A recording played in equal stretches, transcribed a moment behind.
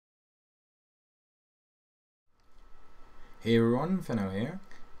Hey everyone, Fenno here,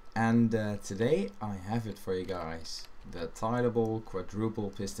 and today I have it for you guys, the Tilable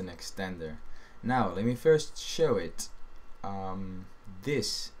Quadruple Piston Extender. Now let me first show it.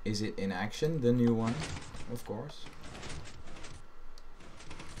 This is it in action, the new one, of course.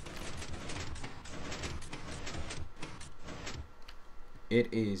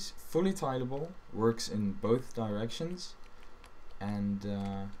 It is fully tilable, works in both directions, and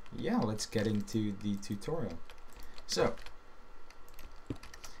yeah, let's get into the tutorial. So,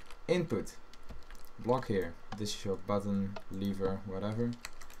 input, block here, this is your button, lever, whatever.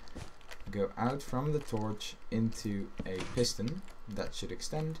 Go out from the torch into a piston, that should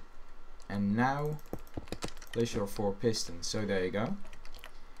extend, and now place your 4 pistons, so there you go.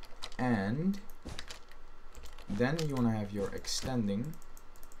 And then you want to have your extending,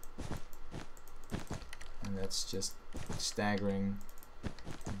 and that's just staggering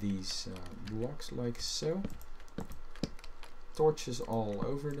these blocks like so. Torches all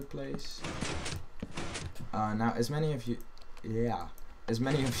over the place. Now, as many of you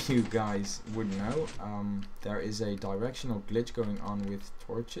guys would know, there is a directional glitch going on with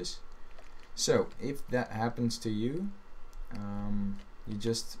torches. So if that happens to you,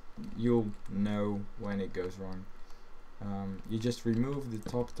 you'll know when it goes wrong. You just remove the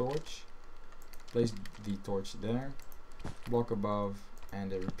top torch, place the torch there, block above,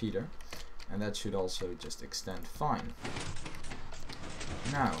 and a repeater, and that should also just extend fine.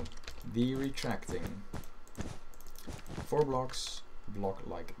 Now, the retracting. 4 blocks, block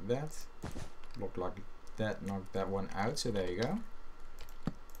like that, knock that one out, so there you go.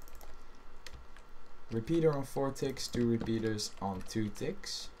 Repeater on 4 ticks, 2 repeaters on 2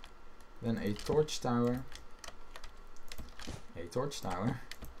 ticks, then a torch tower,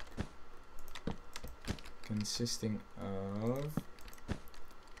 consisting of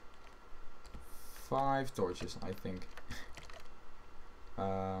 5 torches, I think.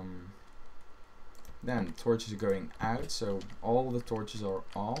 Then torches going out, so all the torches are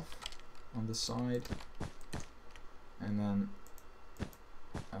off on the side, and then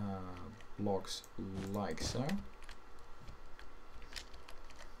blocks like so.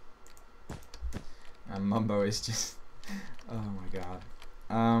 And Mumbo is just oh my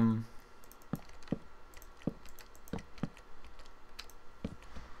god.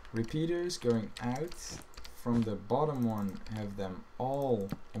 Repeaters going out from the bottom one, have them all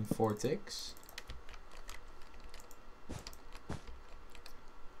on 4 ticks.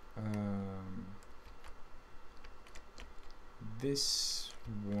 This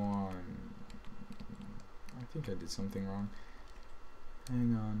one, I think I did something wrong.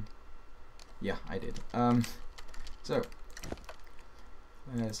 Hang on. Yeah, I did. So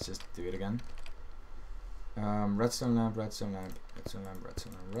let's just do it again. Redstone lamp, redstone lamp, redstone lamp,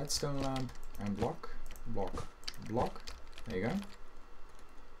 redstone lamp, redstone lamp, and block, block, block. There you go.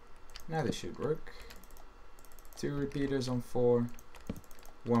 Now this should work. 2 repeaters on 4,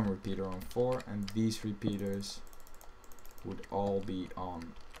 1 repeater on 4, and these repeaters would all be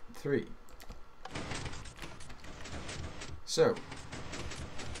on 3. So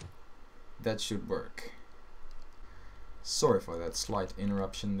that should work. Sorry for that slight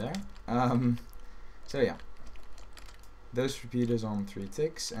interruption there. So yeah, those repeaters on 3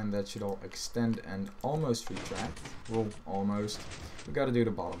 ticks, and that should all extend and almost retract. Well, almost. We gotta do the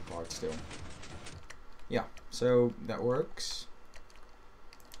bottom part still. Yeah, so that works.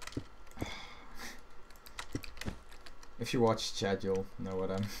 If you watch chat, you'll know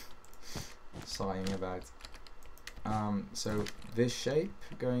what I'm sighing about. So this shape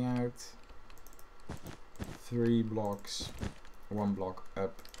going out, 3 blocks, 1 block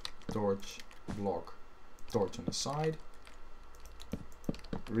up, torch, block, torch on the side.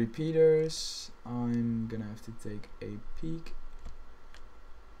 Repeaters, I'm gonna have to take a peek.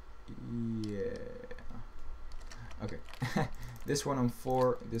 Yeah. Okay. This one on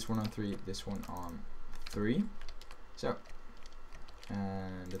 4, this one on 3, this one on 3. So,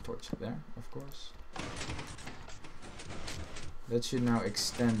 and the torch there, of course. That should now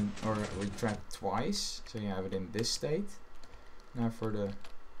extend or retract twice, so you have it in this state. Now for the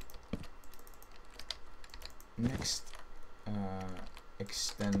next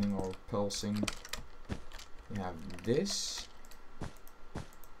extending or pulsing, you have this,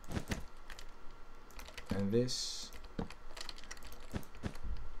 and this,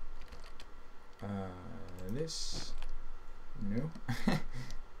 this, no,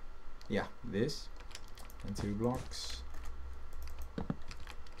 yeah, this, and 2 blocks,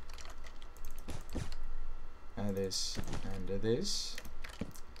 this, and this,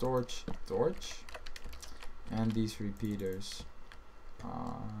 torch, torch, and these repeaters,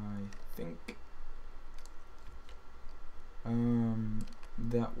 I think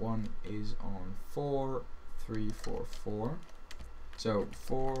that one is on 4 3 4 4. So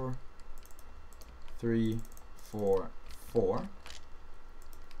 4 3 4 4.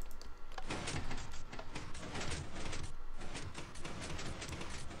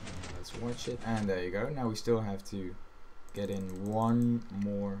 Let's watch it, and there you go. Now we still have to get in one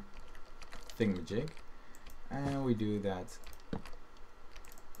more thingamajig, and we do that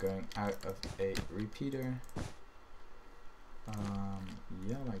going out of a repeater,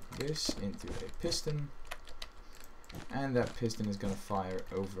 yeah, like this, into a piston, and that piston is gonna fire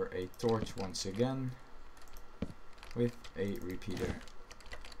over a torch once again with a repeater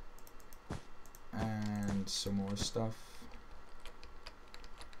and some more stuff.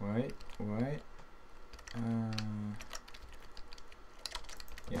 Wait,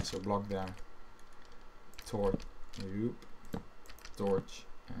 yeah, so block there, torch, torch,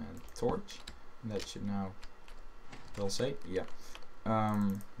 and torch, and that should now, they'll say, yeah.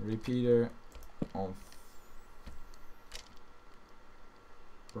 Repeater on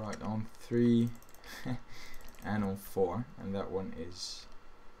right on 3 and on 4, and that one is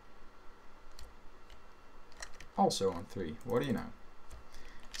also on 3. What do you know?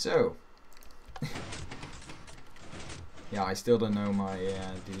 So yeah, I still don't know my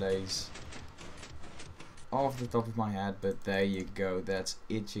delays off the top of my head, but there you go. That's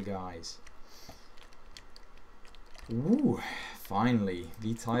it, you guys. Woo! Finally,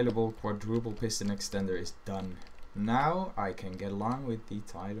 the Tilable quadruple piston extender is done. Now I can get along with the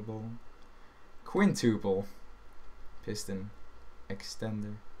Tilable quintuple piston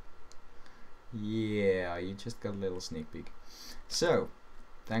extender. Yeah, you just got a little sneak peek. So,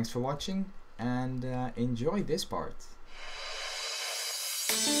 thanks for watching, and enjoy this part.